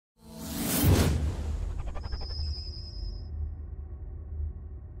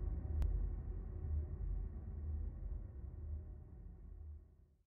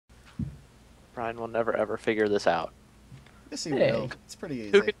Brian will never ever figure this out. Yes, he will. It's pretty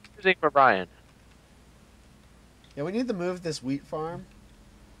easy. Too confusing for Brian. Yeah, we need to move this wheat farm.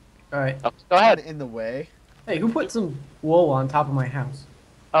 Alright. Oh, go ahead. Kinda in the way. Hey, who put some wool on top of my house?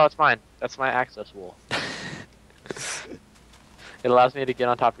 Oh, it's mine. That's my access wool. It allows me to get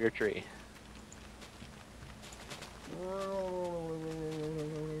on top of your tree.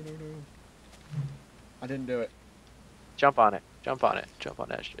 I didn't do it. Jump on it. Jump on it. Jump on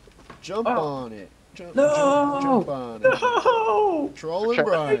that shit. Jump on it. Jump, No! jump on it. No! Trolling What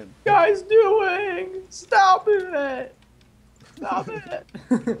What are you Brian. guys doing? Stop it! Stop it!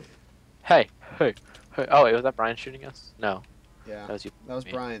 Hey, hey, hey. Oh, wait, was that Brian shooting us? No, Yeah, that was you. that was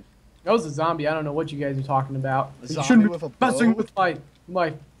Me. Brian. That was a zombie. I don't know what you guys are talking about. A You zombie shouldn't be with a messing bow? with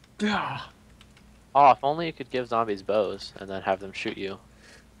my. Ah. Oh, if only you could give zombies bows and then have them shoot you.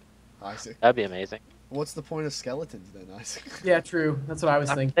 Isaac. That'd be amazing. What's the point of skeletons then, Isaac? Yeah, true. That's what I was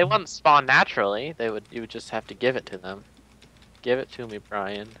thinking. They wouldn't spawn naturally. You would just have to give it to them. Give it to me,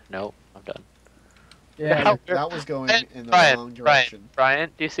 Brian. Nope, I'm done. Yeah. How- That was going in the Brian, wrong direction. Brian,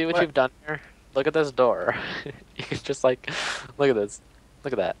 do you see what What? you've done here? Look at this door. You can just like, look at this.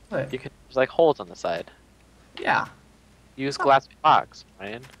 Look at that. What? You can there's like holes on the side. Yeah. Use glass box,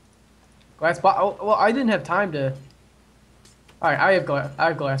 Brian. Glass box. Oh, well, I didn't have time to. All right, I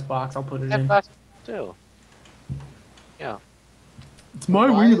have glass box. I'll put it Have in. glass too. Yeah. It's my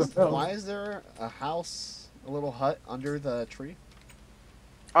Why wing of is, the house. why is there a house, a little hut under the tree?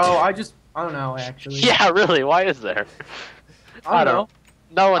 Oh, I don't know actually. Yeah, really. Why is there? I don't know.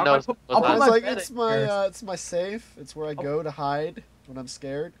 No one I'll knows. put- what's I'll on put I was my it. like, bed it's my safe. It's where I go to hide when I'm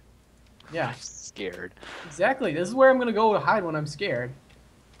scared. Yeah, I'm scared. exactly. This is where I'm gonna go to hide when I'm scared.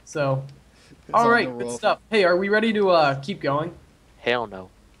 So, It's all on right, the good roof. stuff. Hey, are we ready to keep going? Hell no.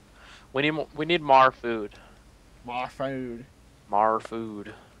 We need more food. More food. More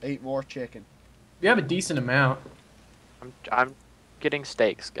food. Eat more chicken. We have a decent amount. I'm getting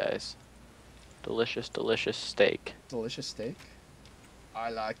steaks, guys. Delicious, delicious steak. Delicious steak. I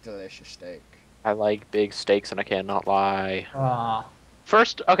like delicious steak. I like big steaks, and I cannot lie. Ah,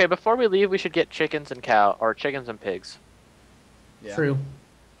 First, okay, before we leave, we should get chickens and chickens and pigs. Yeah. true.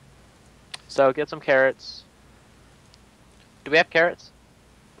 So get some carrots. Do we have carrots?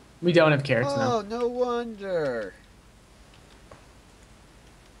 We don't have carrots now. Oh, no wonder.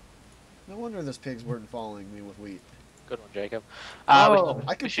 No wonder those pigs weren't following me with wheat. Good one, Jacob. Oh.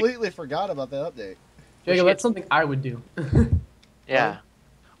 I completely forgot about that update. Jacob, that's something I would do. Yeah.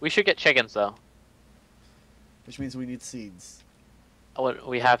 We should get chickens, though. Which means we need seeds. Oh,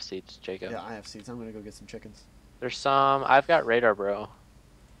 we have seeds, Jacob. Yeah, I have seeds. I'm gonna go get some chickens. There's some. I've got radar, bro.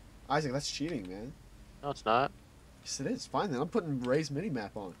 Isaac, that's cheating, man. No, it's not. Yes, it is. Fine then. I'm putting Ray's minimap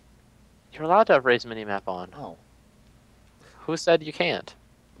on. You're allowed to have raised minimap on. Oh, Who said you can't?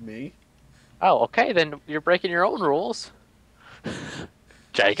 me? Oh, okay, then you're breaking your own rules.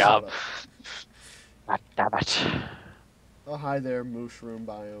 Jacob. God damn it. Oh, hi there, mushroom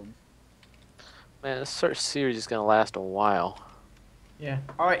biome. Man, this search series is gonna last a while. Yeah.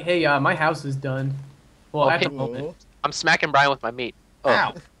 All right. Hey, my house is done. Well, at the Okay. moment. I'm smacking Brian with my meat.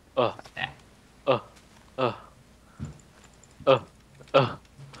 Ow.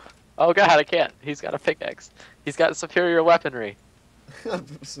 Oh god, I can't. He's got a pickaxe. He's got superior weaponry. I'm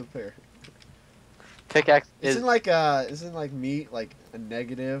so fair. Pickaxe is Isn't like meat like a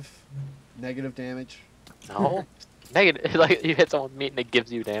negative damage? no negative. Like you hit someone with meat and it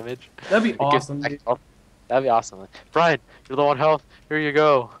gives you damage. That'd be It gives awesome. back health. That'd be awesome. Brian, you're low on health. Here you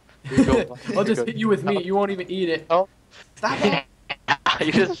go. Here you go. I'll just hit you with meat. You won't even eat it. Oh. Stop it.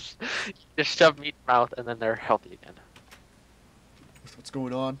 you just shove meat in your mouth and then they're healthy again. What's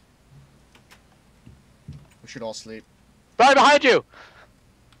going on? We should all sleep. Brian, behind you!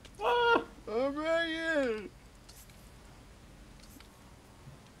 Ah, I'm right here.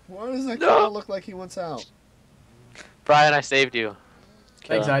 Why does that No. guy look like he wants out? Brian, I saved you.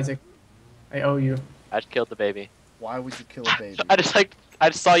 Kill thanks, him. Isaac. I owe you. I just killed the baby. Why would you kill a baby? I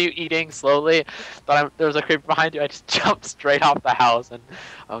just saw you eating slowly, but there was a creeper behind you. I just jumped straight off the house, and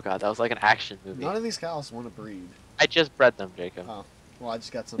oh god, that was like an action movie. None of these cows want to breed. I just bred them, Jacob. Oh, well, I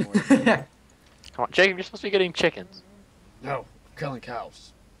just got some more. Come on, Jacob, you're supposed to be getting chickens. No, I'm killing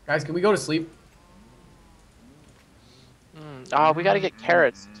cows. Guys, can we go to sleep? Oh, we gotta get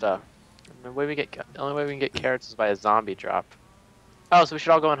carrots and stuff. The only way we can get carrots is by a zombie drop. Oh, so we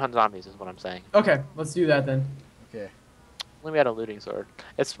should all go and hunt zombies, is what I'm saying. Okay, let's do that then. Okay. Only we had a looting sword.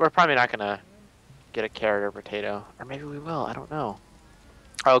 We're probably not gonna get a carrot or potato, or maybe we will. I don't know.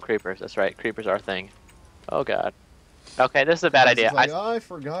 Oh, creepers. That's right. Creepers are a thing. Oh god. Okay, this is a bad idea. It's like, I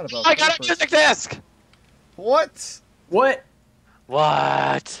forgot about. I got a creepers. music disc. What? What?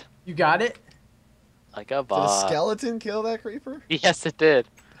 What? You got it? Like a Did a boss. skeleton kill that creeper? Yes, it did.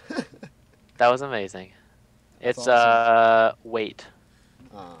 That was amazing. That's It's awesome. wait.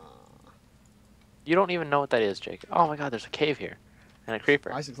 Aw. You don't even know what that is, Jake. Oh my God, there's a cave here, and a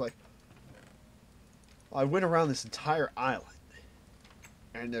creeper. Isaac's like, I went around this entire island,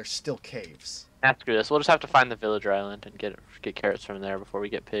 and there's still caves. Ah, screw this. We'll just have to find the villager island and get carrots from there before we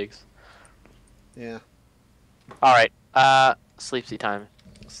get pigs. Yeah. All right. Sleepsy time.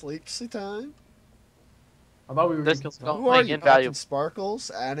 Sleepsy time. I thought we were This gonna kill is some. Who are you? invaluable.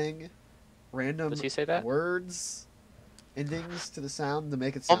 Sparkles, adding random Does he say that? words, endings to the sound to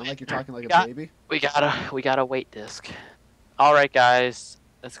make it sound like you're talking like a got- baby. We got a weight disc. All right, guys.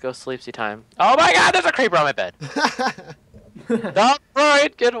 Let's go sleepsy time. Oh my God, there's a creeper on my bed. Don't throw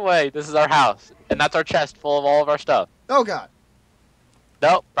it. Get away. This is our house, and that's our chest full of all of our stuff. Oh God.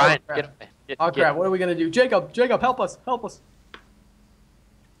 No, Brian, crap. get away. Oh crap! What are we gonna do? Jacob, help us! Help us!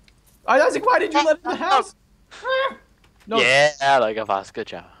 Isaac, why did you let him in the house? No. Yeah, like a boss. Good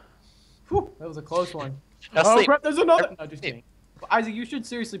job. Whew, that was a close one. Now Oh sleep. crap! There's another. No, just kidding. Isaac, you should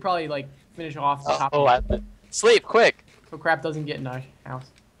seriously probably like finish off the top. Sleep quick. So crap doesn't get in our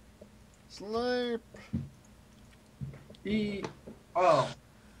house. Sleep. Oh.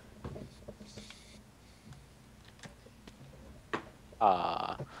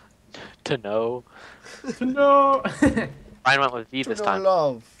 To know. No. Brian went with V To this know time.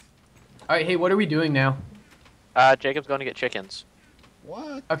 love. All right, hey, what are we doing now? Jacob's going to get chickens.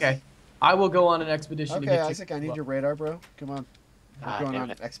 What? Okay, I will go on an expedition to Okay, get Isaac, I need your radar, bro. Come on. I'm going damn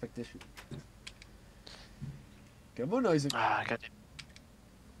on it. expedition. Come on, Isaac. God.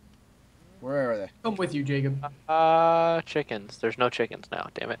 Where are they? I'm with you, Jacob. Chickens. There's no chickens now.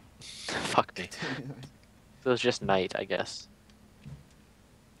 Damn it. Fuck me. It was just night, I guess.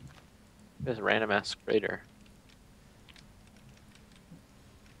 This random ass crater.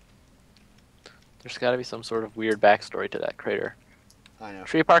 There's got to be some sort of weird backstory to that crater. I know.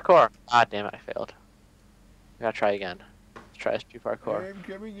 Tree parkour. Ah, damn it, I failed. We gotta try again. Let's try tree parkour. I'm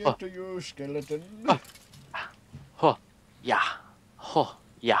coming after you, skeleton. Huh. Yeah. Huh.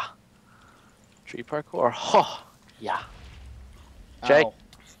 Yeah. Tree parkour. Huh. Yeah. Jake. Ow.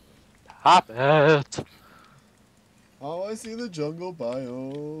 Hop it. Oh, I see the jungle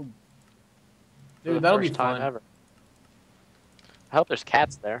biome. For the Dude, that'll be first time fun. ever. I hope there's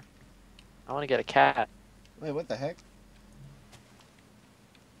cats there. I want to get a cat. Wait, what the heck?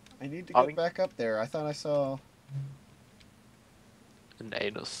 I need to Oh, get back up there. I thought I saw... An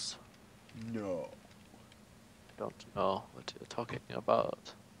anus. No. I don't know what you're talking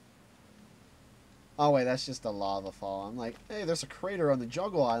about. Oh, wait, that's just a lava fall. I'm like, hey, there's a crater on the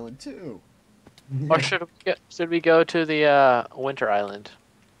jungle island, too. Or should we go to the winter island?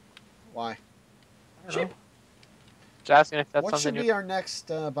 Why? I don't know. Just asking if that's What should something be our next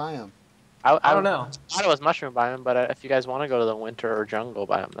biome? I don't know. I thought it was mushroom biome, but if you guys want to go to the winter or jungle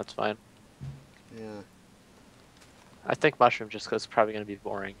biome, that's fine. Yeah. I think mushroom just because it's probably going to be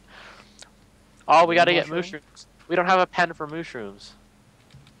boring. Oh, we got to get Mushroom? mushrooms. We don't have a pen for mushrooms.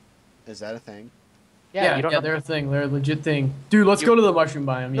 Is that a thing? Yeah, you don't have, they're a thing. They're a legit thing. Dude, let's go to the mushroom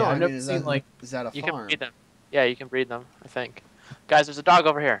biome. Yeah, No, I I've never mean, is seen that, like. is that a you can farm? breed them. Yeah, you can breed them, I think. Guys, there's a dog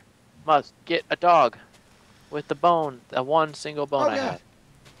over here. Must get a dog with the bone, the one single bone I God. have.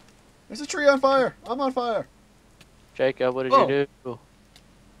 There's a tree on fire. I'm on fire. Jacob, what did Oh. you do?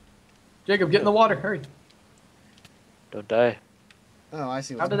 Jacob, get in the water. Hurry. Don't die. Oh, I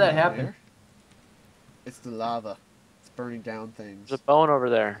see what's How did going that on happen? here. It's the lava. It's burning down things. There's a bone over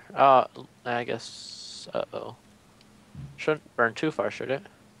there. I guess. Uh-oh. Shouldn't burn too far, should it?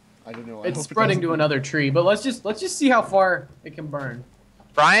 I don't know. I It's hope it spreading doesn't. to another tree, but let's just see how far it can burn.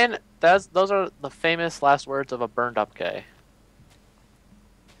 Brian, those are the famous last words of a burned up guy.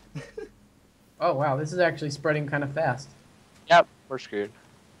 Oh wow, this is actually spreading kind of fast. Yep, we're screwed.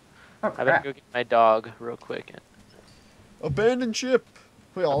 Oh, I better crap. go get my dog real quick. Abandoned ship.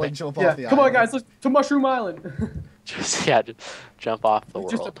 We all like jump Yeah, off the come on island. guys, let's to Mushroom Island. Just jump off the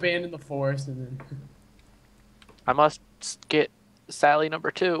world. Just abandon the forest and then. I must get Sally number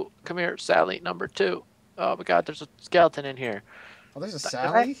 2. Come here, Sally number 2. Oh my God, there's a skeleton in here. Oh, there's a Did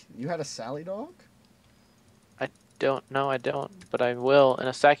Sally? You had a Sally dog? I don't, but I will in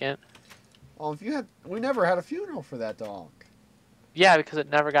a second. Oh, if you had... We never had a funeral for that dog. Yeah, because it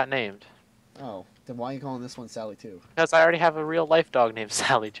never got named. Oh, then why are you calling this one Sally too? Because I already have a real life dog named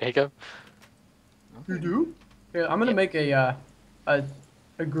Sally, Jacob. Okay. You do? Here, I'm gonna make a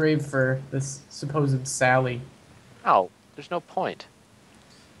grave for this supposed Sally. Oh, there's no point.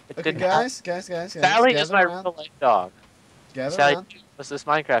 It Okay, didn't guys. Sally is gather my around. real life dog. Gather Sally around. was this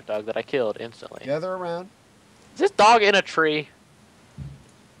Minecraft dog that I killed instantly. Gather around. Is this dog in a tree?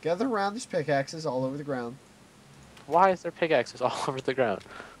 Gather around. There's pickaxes all over the ground. Why is there pickaxes all over the ground?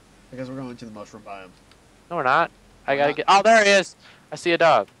 Because we're going to the mushroom biome. No, we're not. I Why gotta not? get. Oh, there he is. I see a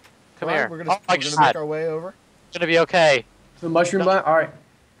dog. Come Brian, here. We're Oh gonna my make god. our way over. It's gonna be okay. The mushroom No. biome. All right.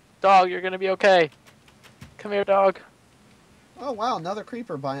 Dog, you're gonna be okay. Come here, dog. Oh wow, another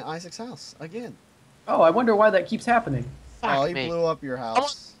creeper by Isaac's house again. Oh, I wonder why that keeps happening. Fuck Oh, he me. blew up your Someone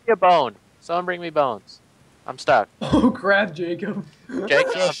house. bring me a bone. Someone bring me bones. I'm stuck. Oh crap, Jacob.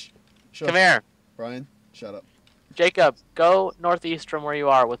 Jacob, Shush. Shush. come here. Brian, shut up. Jacob, go northeast from where you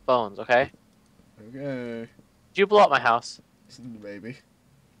are with bones, okay? Okay. Did you blow up my house? Maybe.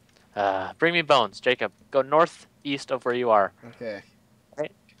 Bring me bones, Jacob. Go northeast of where you are. Okay.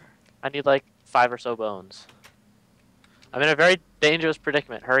 I need like 5 or so bones. I'm in a very dangerous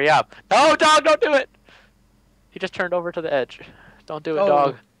predicament. Hurry up. No, dog, don't do it! He just turned over to the edge. Don't do it, Oh. dog.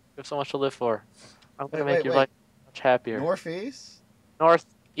 You have so much to live for. I'm gonna make your life much happier. Northeast?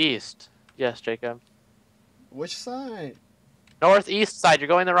 Northeast. Yes, Jacob. Which side? Northeast side. You're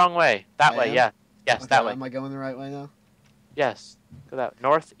going the wrong way. That I way, am? yeah. Yes, Okay, that way. Am I going the right way now? Yes. Go that way.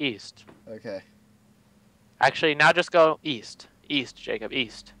 Northeast. Okay. Actually, now just go east. East, Jacob.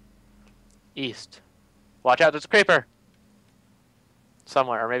 East. East. Watch out, there's a creeper!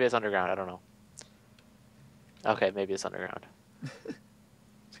 Somewhere, or maybe it's underground, I don't know. Okay, maybe it's underground.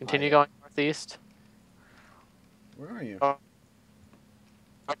 Let's continue going northeast. Where are you? Or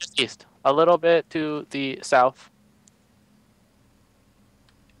just east. A little bit to the south.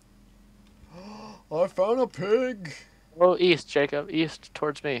 I found a pig. Go east, Jacob. East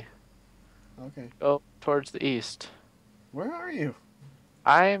towards me. Okay. Go towards the east. Where are you?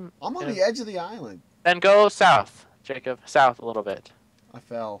 I'm I'm on in the edge of the island. Then go south, Jacob. South a little bit. I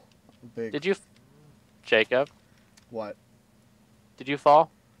fell. Big. Did you... Jacob, What? did you fall?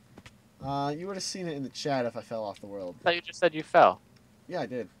 You would have seen it in the chat if I fell off the world. I thought you just said you fell. Yeah, I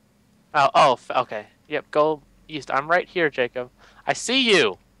did. Okay. Yep, go east. I'm right here, Jacob. I see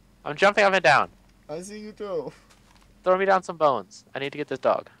you! I'm jumping up and down. I see you too. Throw me down some bones. I need to get this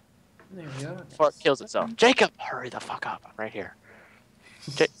dog There we go. before it kills itself. Jacob, hurry the fuck up. I'm right here.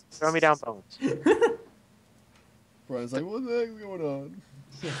 Throw me down bones. Brian's like, what the heck's going on?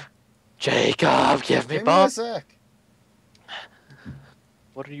 Jacob, give me Give me a bones. sec.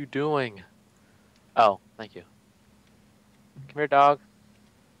 What are you doing? Oh, thank you. Come here, dog.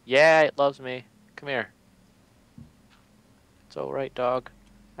 Yeah, it loves me. Come here. It's alright, dog.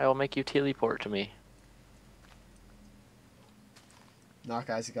 I will make you teleport to me. Knock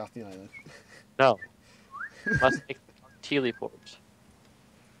Isaac off the island. No. Must make the dog teleport.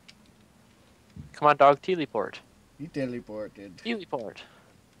 Come on, dog, teleport. You teleported. Teleport.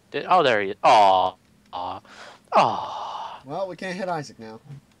 Oh, there he is. Aw. Aw. Aw. Well, we can't hit Isaac now.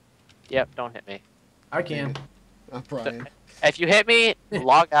 Yep, don't hit me. I can. I'm Brian. If you hit me,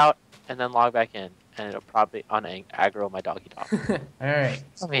 log out and then log back in. And it'll probably aggro my doggy dog. Alright.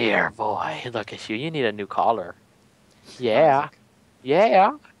 Come here, boy. Look at you. You need a new collar. Yeah. Isaac.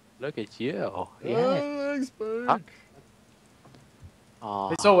 Yeah. Look at you. Yeah. Oh, thanks, bud.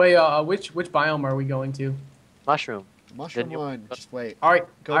 Aw. So wait, which biome are we going to? Mushroom. Mushroom Didn't you- one. Just wait. Alright,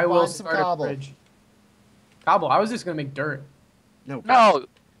 Go I will find some start a cobble. bridge. Cobble, I was just gonna make dirt. No. No.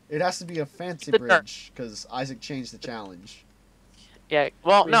 It has to be a fancy The dirt. bridge because Isaac changed the challenge. Yeah.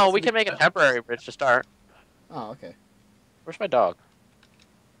 Well, no, we Wait, can make a temporary bridge to start. Oh, okay. Where's my dog?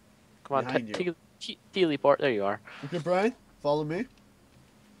 Come on, Behind you. teleport. There you are. Okay, Brian, follow me.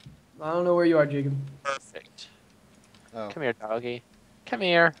 I don't know where you are, Jacob. Perfect. Oh, Come here, doggy. Come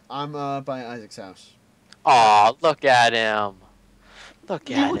here. I'm by Isaac's house. Aw, look at him. Look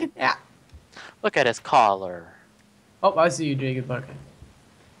Yeah, at look him. at that. Look at his collar. Oh, I see you, Jacob. Okay.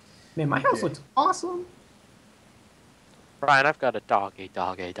 Man, my house Okay. looks awesome. Brian, I've got a doggy.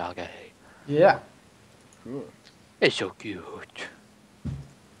 Yeah. Cool. It's so cute.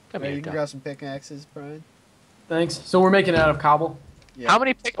 Come Hey, here, you can dog. grab some pickaxes, Brian. Thanks. So we're making it out of cobble. Yeah. How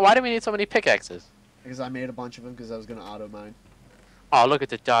many why do we need so many pickaxes? Because I made a bunch of them because I was gonna auto mine. Oh, look at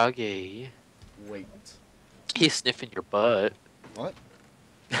the doggy. Wait. He's sniffing your butt. What?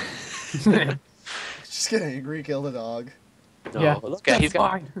 Just get angry, kill the dog. No, Yeah, look at That's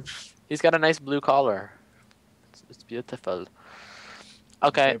fine. he's got a nice blue collar. It's beautiful.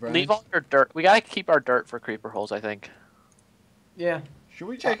 Okay, Okay, Brian. leave all your dirt. We gotta keep our dirt for creeper holes, I think. Yeah. Should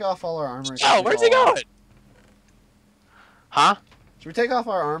we take off all our armor? Oh, where's he going? Huh? Should we take off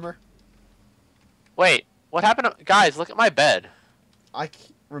our armor? Wait, what happened to... Guys, look at my bed.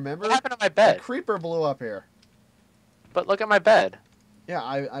 Remember? What happened to my A bed? creeper blew up here. But look at my bed. Yeah,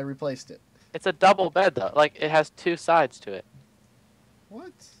 I replaced it. It's a double bed, though. Like, it has 2 sides to it.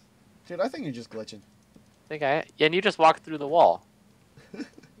 What? Dude, I think you're just glitching. And you just walked through the wall.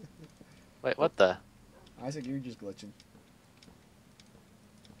 Wait, what the? Isaac, you're just glitching.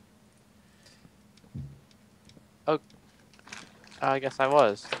 I guess I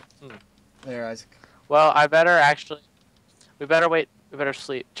was. There, Isaac. Well, I better actually. We better wait. We better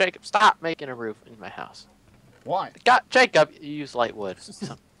sleep. Jacob, stop making a roof in my house. Why? God, Jacob, you used light wood.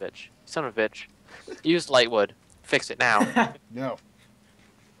 Son of a bitch. Son of a bitch. You used light wood. Fix it now. No.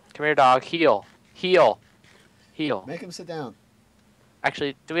 Come here, dog. Heal. Heal. Heal. Make him sit down.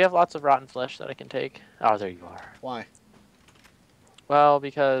 Actually, do we have lots of rotten flesh that I can take? Oh, there you are. Why? Well,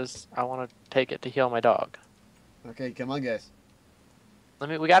 because I want to take it to heal my dog. Okay, come on, guys.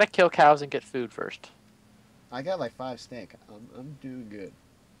 We gotta kill cows and get food first. I got like 5 steak. I'm doing good.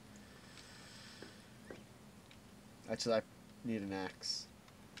 Actually, I need an axe.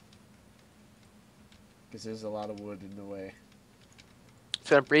 Because there's a lot of wood in the way.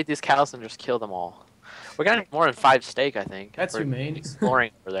 So gonna breed these cows and just kill them all. We're gonna need more than 5 steak, I think. That's We're humane. exploring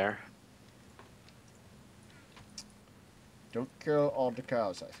over there. Don't kill all the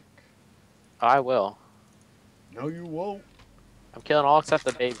cows, I think. I will. No, you won't. I'm killing all except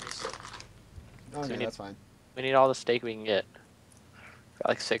the babies. Okay, need- that's fine. We need all the steak we can get. Got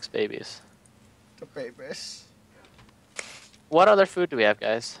like 6 babies. The babies. What other food do we have,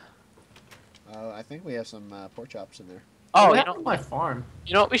 guys? I think we have some pork chops in there. Oh, what you happened know, to my farm?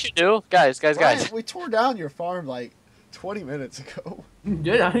 you know what we should do, guys. Brian, we tore down your farm like 20 minutes ago.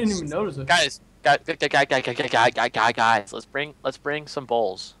 Did I didn't even notice it. Guys, let's bring some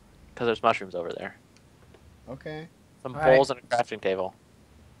bowls, because there's mushrooms over there. Okay. Some Alright. bowls and a crafting table.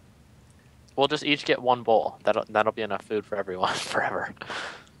 We'll just each get 1 bowl. That'll be enough food for everyone forever.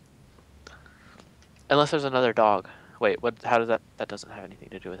 Unless there's another dog. Wait, what? How does that? That doesn't have anything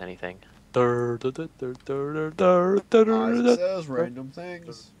to do with anything. Isaac says random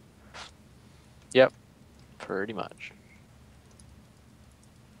things. Yep, pretty much.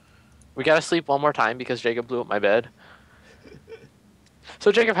 We gotta sleep one more time because Jacob blew up my bed.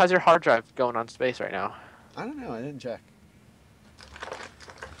 So Jacob, how's your hard drive going on space right now? I don't know. I didn't check.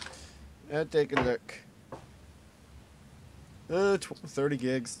 Take a look. 30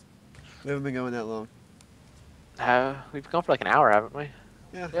 gigs. We haven't been going that long. We've been going for like an hour, haven't we?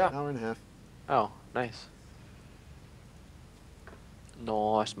 Yeah, Yeah. hour and a half. Oh, nice.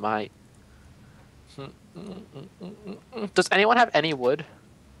 Nice, mate. Does anyone have any wood?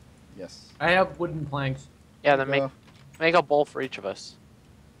 Yes. I have wooden planks. Yeah, then make a bowl for each of us.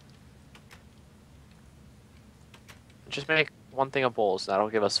 Just make 1 thing of bowls. That'll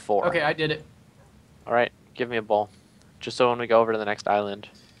give us 4. Okay, I did it. All right, give me a bowl. Just so when we go over to the next island.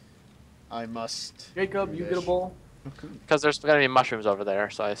 I must. Jacob, you get a Dish. bowl. Because there's going to be mushrooms over there,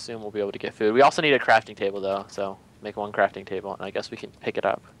 so I assume we'll be able to get food. We also need a crafting table, though, so make 1 crafting table, and I guess we can pick it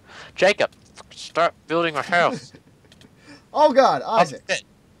up. Jacob, start building our house. Oh God, Isaac! shit.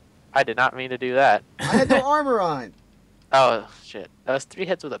 I did not mean to do that. I had no armor on. Oh, shit. That was 3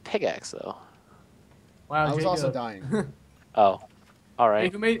 hits with a pickaxe, though. Wow, I was Jacob. also dying. Oh, all Hey,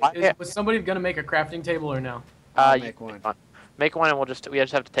 right. who made, Why- was somebody gonna make a crafting table or no? I'll you make one. Make 1, and we just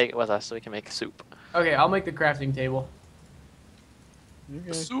have to take it with us so we can make soup. Okay, I'll make the crafting table.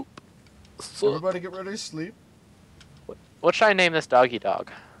 Okay. Soup. Everybody get ready to sleep. What should I name this doggy dog?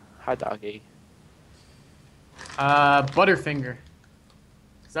 Hi, doggy. Butterfinger.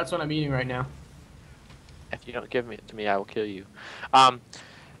 'Cause that's what I'm eating right now. If you don't give it to me, I will kill you.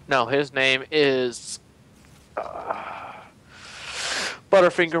 No, his name is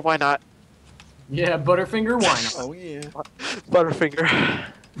Butterfinger. Why not? Yeah, Butterfinger, why not? Oh yeah.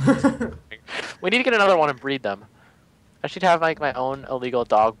 Butterfinger. We need to get another one and breed them. I should have like my own illegal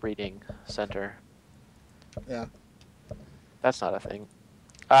dog breeding center. Yeah. That's not a thing.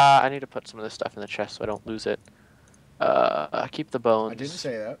 I need to put some of this stuff in the chest so I don't lose it. Keep the bones. I didn't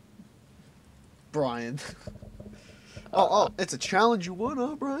say that. Brian. Oh, it's a challenge you won,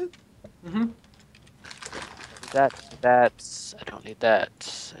 huh, Brian? Mm-hmm. That's. I don't need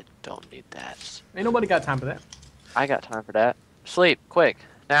that. I don't need that. Ain't nobody got time for that. I got time for that. Sleep, quick,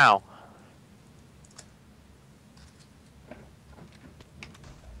 now.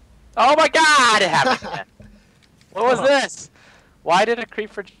 Oh my God! It happened again. What was this? Why did a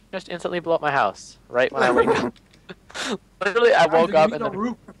creeper just instantly blow up my house right when I wake up? Literally, I woke up and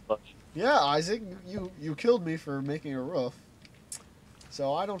then. Yeah, Isaac, you killed me for making a roof.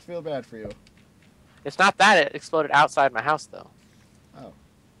 So I don't feel bad for you. It's not that it exploded outside my house though. Oh.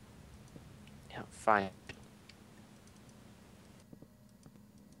 Yeah, fine.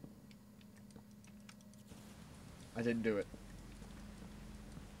 I didn't do it.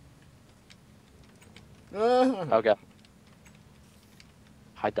 Okay.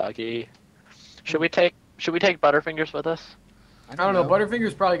 Hi, doggy. Should we take Butterfingers with us? I don't know.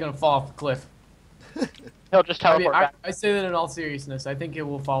 Butterfinger's probably gonna fall off the cliff. He'll just teleport back. I say that in all seriousness. I think it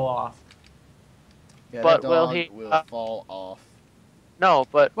will fall off. Yeah, But that will dog he, will fall off. No,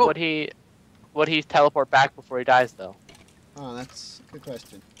 but Whoa. would he teleport back before he dies though? Oh, that's a good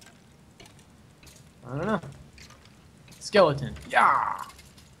question. I don't know. Skeleton. Yeah.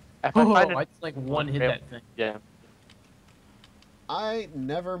 If I Oh, find I just like one hit that thing. Yeah. I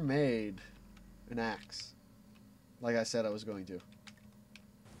never made an axe. Like I said I was going to.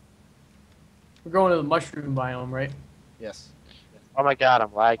 We're going to the mushroom biome, right? Yes. Oh my god,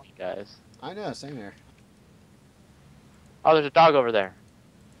 I'm lagging, guys. I know, same here. Oh, there's a dog over there.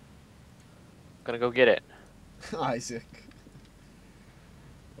 I'm gonna go get it. Isaac.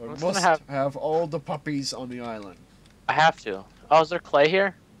 We I'm just must gonna have all the puppies on the island. I have to. Oh, is there clay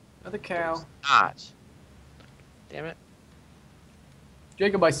here? Another cow. Not. Damn it.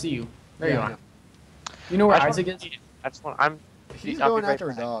 Jacob, I see you. There Yeah, you I are. know. You know where I just Isaac want- is? I just want. He's I'll going be right after a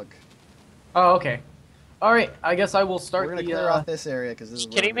back. dog. Oh, okay. All right. I guess I will start We're gonna the. clear out this area because this is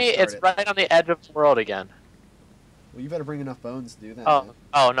You where kidding we're me? gonna It's start it. right on the edge of the world again. Well, you better bring enough bones to do that. Oh, man.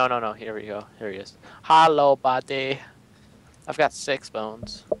 oh no. Here we go. Here he is. Hello, buddy. I've got 6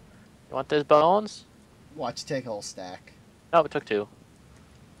 bones. You want these bones? Watch, take a whole stack. No, it took 2.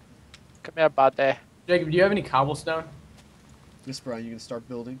 Come here, buddy. Jacob, do you have any cobblestone? Yes, Brian, you gonna start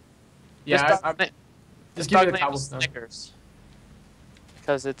building? Yeah. This Just give me the name is cobblestone. Snickers.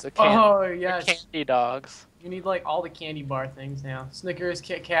 Because it's a candy. Oh They're yes. candy dogs. You need like all the candy bar things now. Snickers,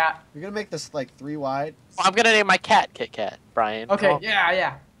 Kit Kat. You're gonna make this like 3 wide? Well, I'm gonna name my cat Kit Kat, Brian. Okay. Oh,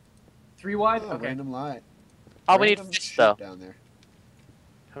 Yeah. 3 wide. Oh, Okay. random light. oh we need Random fish sheep though. down there.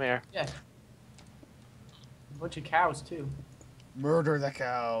 Come here. Yeah. A bunch of cows too. Murder the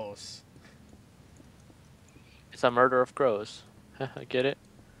cows. It's a murder of crows. Get it?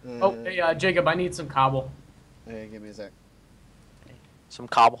 Oh, hey, Jacob, I need some cobble. Hey, give me a sec. Some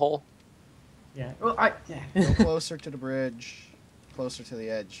cob hole. Yeah. Well, yeah. Go closer to the bridge, closer to the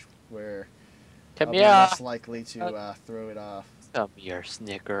edge, where I'll Come be here. less likely to throw it off. Come here,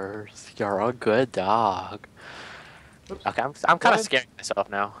 Snickers. You're a good dog. Oops. Okay, I'm kind of What? scaring myself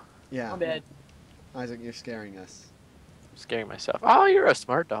now. Yeah, My bad. Isaac, you're scaring us. I'm scaring myself. Oh, you're a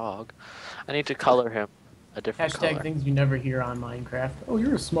smart dog. I need to color him a different Hashtag color. things you never hear on Minecraft. Oh,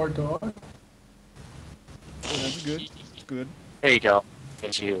 you're a smart dog. Oh, that's good. Good. There you go.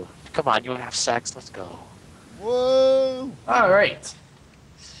 Get you. Come on, you have sex. Let's go. Whoa! All right.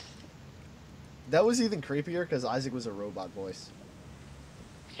 That was even creepier because Isaac was a robot voice.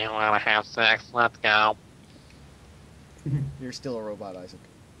 You want to have sex? Let's go. You're still a robot, Isaac.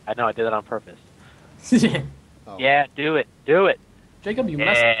 I know I did that on purpose. Oh. Yeah, do it. Do it. Jacob, you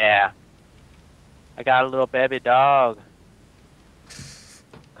messed. Yeah. I got a little baby dog.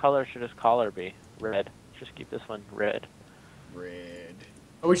 Color should his collar be red. Just keep this one red. Red.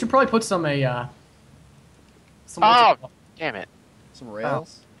 Oh, we should probably put some Oh, damn it. Some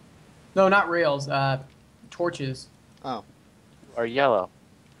rails? No, not rails. Torches. Oh. Or yellow.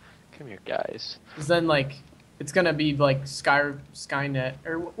 Come here, guys. Because then, like, it's gonna be like Skynet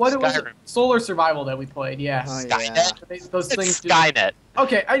or what was it? Skyrim. Solar Survival that we played. Yeah. Oh, Skynet? yeah. Those It's things. Skynet.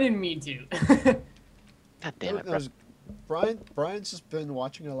 Okay, I didn't mean to. God damn it, bro. Brian's just been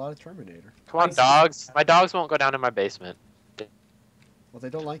watching a lot of Terminator. Come on, dogs. My dogs won't go down in my basement. Well, they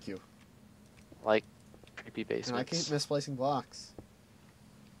don't like you. Like, creepy And I keep basements. misplacing blocks.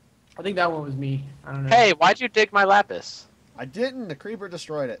 I think that one was me. I don't know. Hey, why'd you dig my lapis? I didn't! The creeper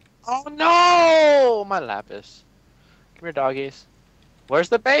destroyed it. Oh no! My lapis. Come here, doggies. Where's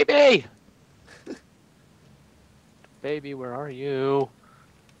the baby? Baby, where are you?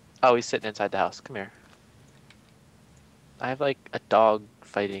 Oh, he's sitting inside the house. Come here. I have like a dog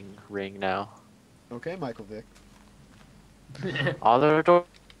fighting ring now. Okay, Michael Vick. All the door.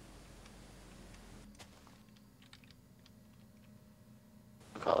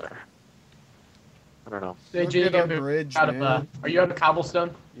 Color. I don't know. Hey, Look at Jacob, our bridge, out of, man. are you out of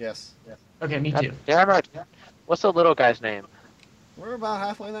cobblestone? Yes. Okay, me too. Damn it. What's the little guy's name? We're about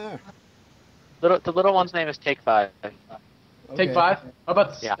halfway there. The little one's name is Take 5. Take Okay. 5. How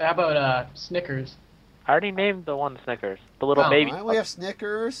about Yeah. Snickers? I already named the one Snickers. The little Oh, baby. Alright, we have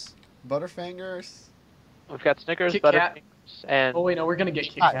Snickers, Butterfingers. We've got Snickers, Kit Kat. Butterfingers, and Oh wait, no, we're gonna get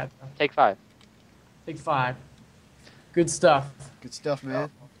Kit Five. Kat. Take 5. Take 5. Good stuff. Good stuff, man.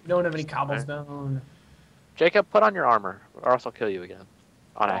 We don't have any cobblestone. Jacob, put on your armor, or else I'll kill you again.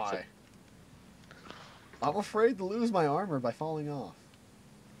 On accident. Why? I'm afraid to lose my armor by falling off.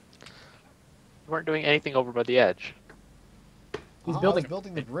 We weren't doing anything over by the edge. He's I was building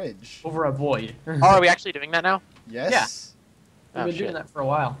building the bridge. over a void. Oh, are we actually doing that now? Yes. We've Oh, been shit. doing that for a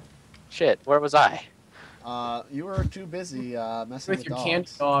while. Shit, where was I? You were too busy messing With with your dogs.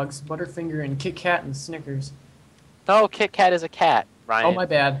 canned dogs, Butterfinger and Kit Kat and Snickers. No, Kit Kat is a cat, Ryan. Oh, my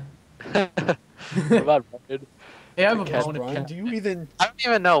bad. What about Ryan? Hey, I have a Kit Kat. bone. Brian, do you even I don't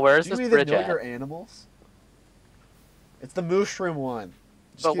even know where's do you this even bridge know at. your animals? It's the mushroom one.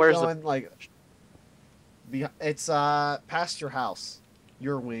 Just But keep where's going like. It's past your house,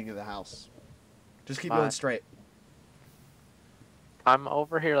 your wing of the house. Just keep going straight. I'm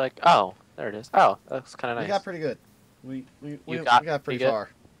over here like, oh, there it is. Oh, that's kind of nice. We got pretty good. We got got pretty pretty good? far.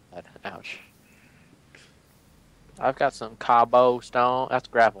 Ouch. I've got some cobblestone. That's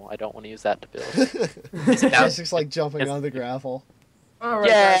gravel. I don't want to use that to build. It's just like jumping on the gravel. All right,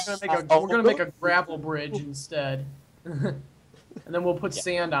 Yeah. guys, we're gonna make a grapple bridge instead, and then we'll put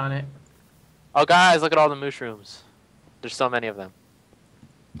sand on it. Oh, guys, look at all the mushrooms. There's so many of them.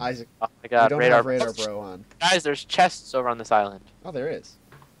 Isaac, Oh my we god, don't radar. have radar bro on. Guys, there's chests over on this island. Oh, there is.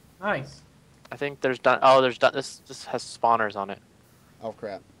 Nice. I think there's done. Oh, there's done. This has spawners on it. Oh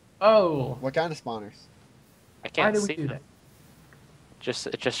crap! Oh, What kind of spawners? I why can't did we see do them. that?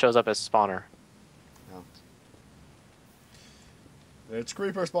 It just shows up as spawner. Oh. It's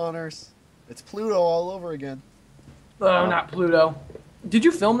creeper spawners. It's Pluto all over again. Oh, not Pluto. Did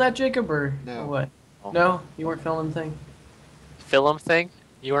you film that, Jacob, or No. what? Oh. No, you weren't filming the thing. Film thing?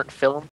 You weren't film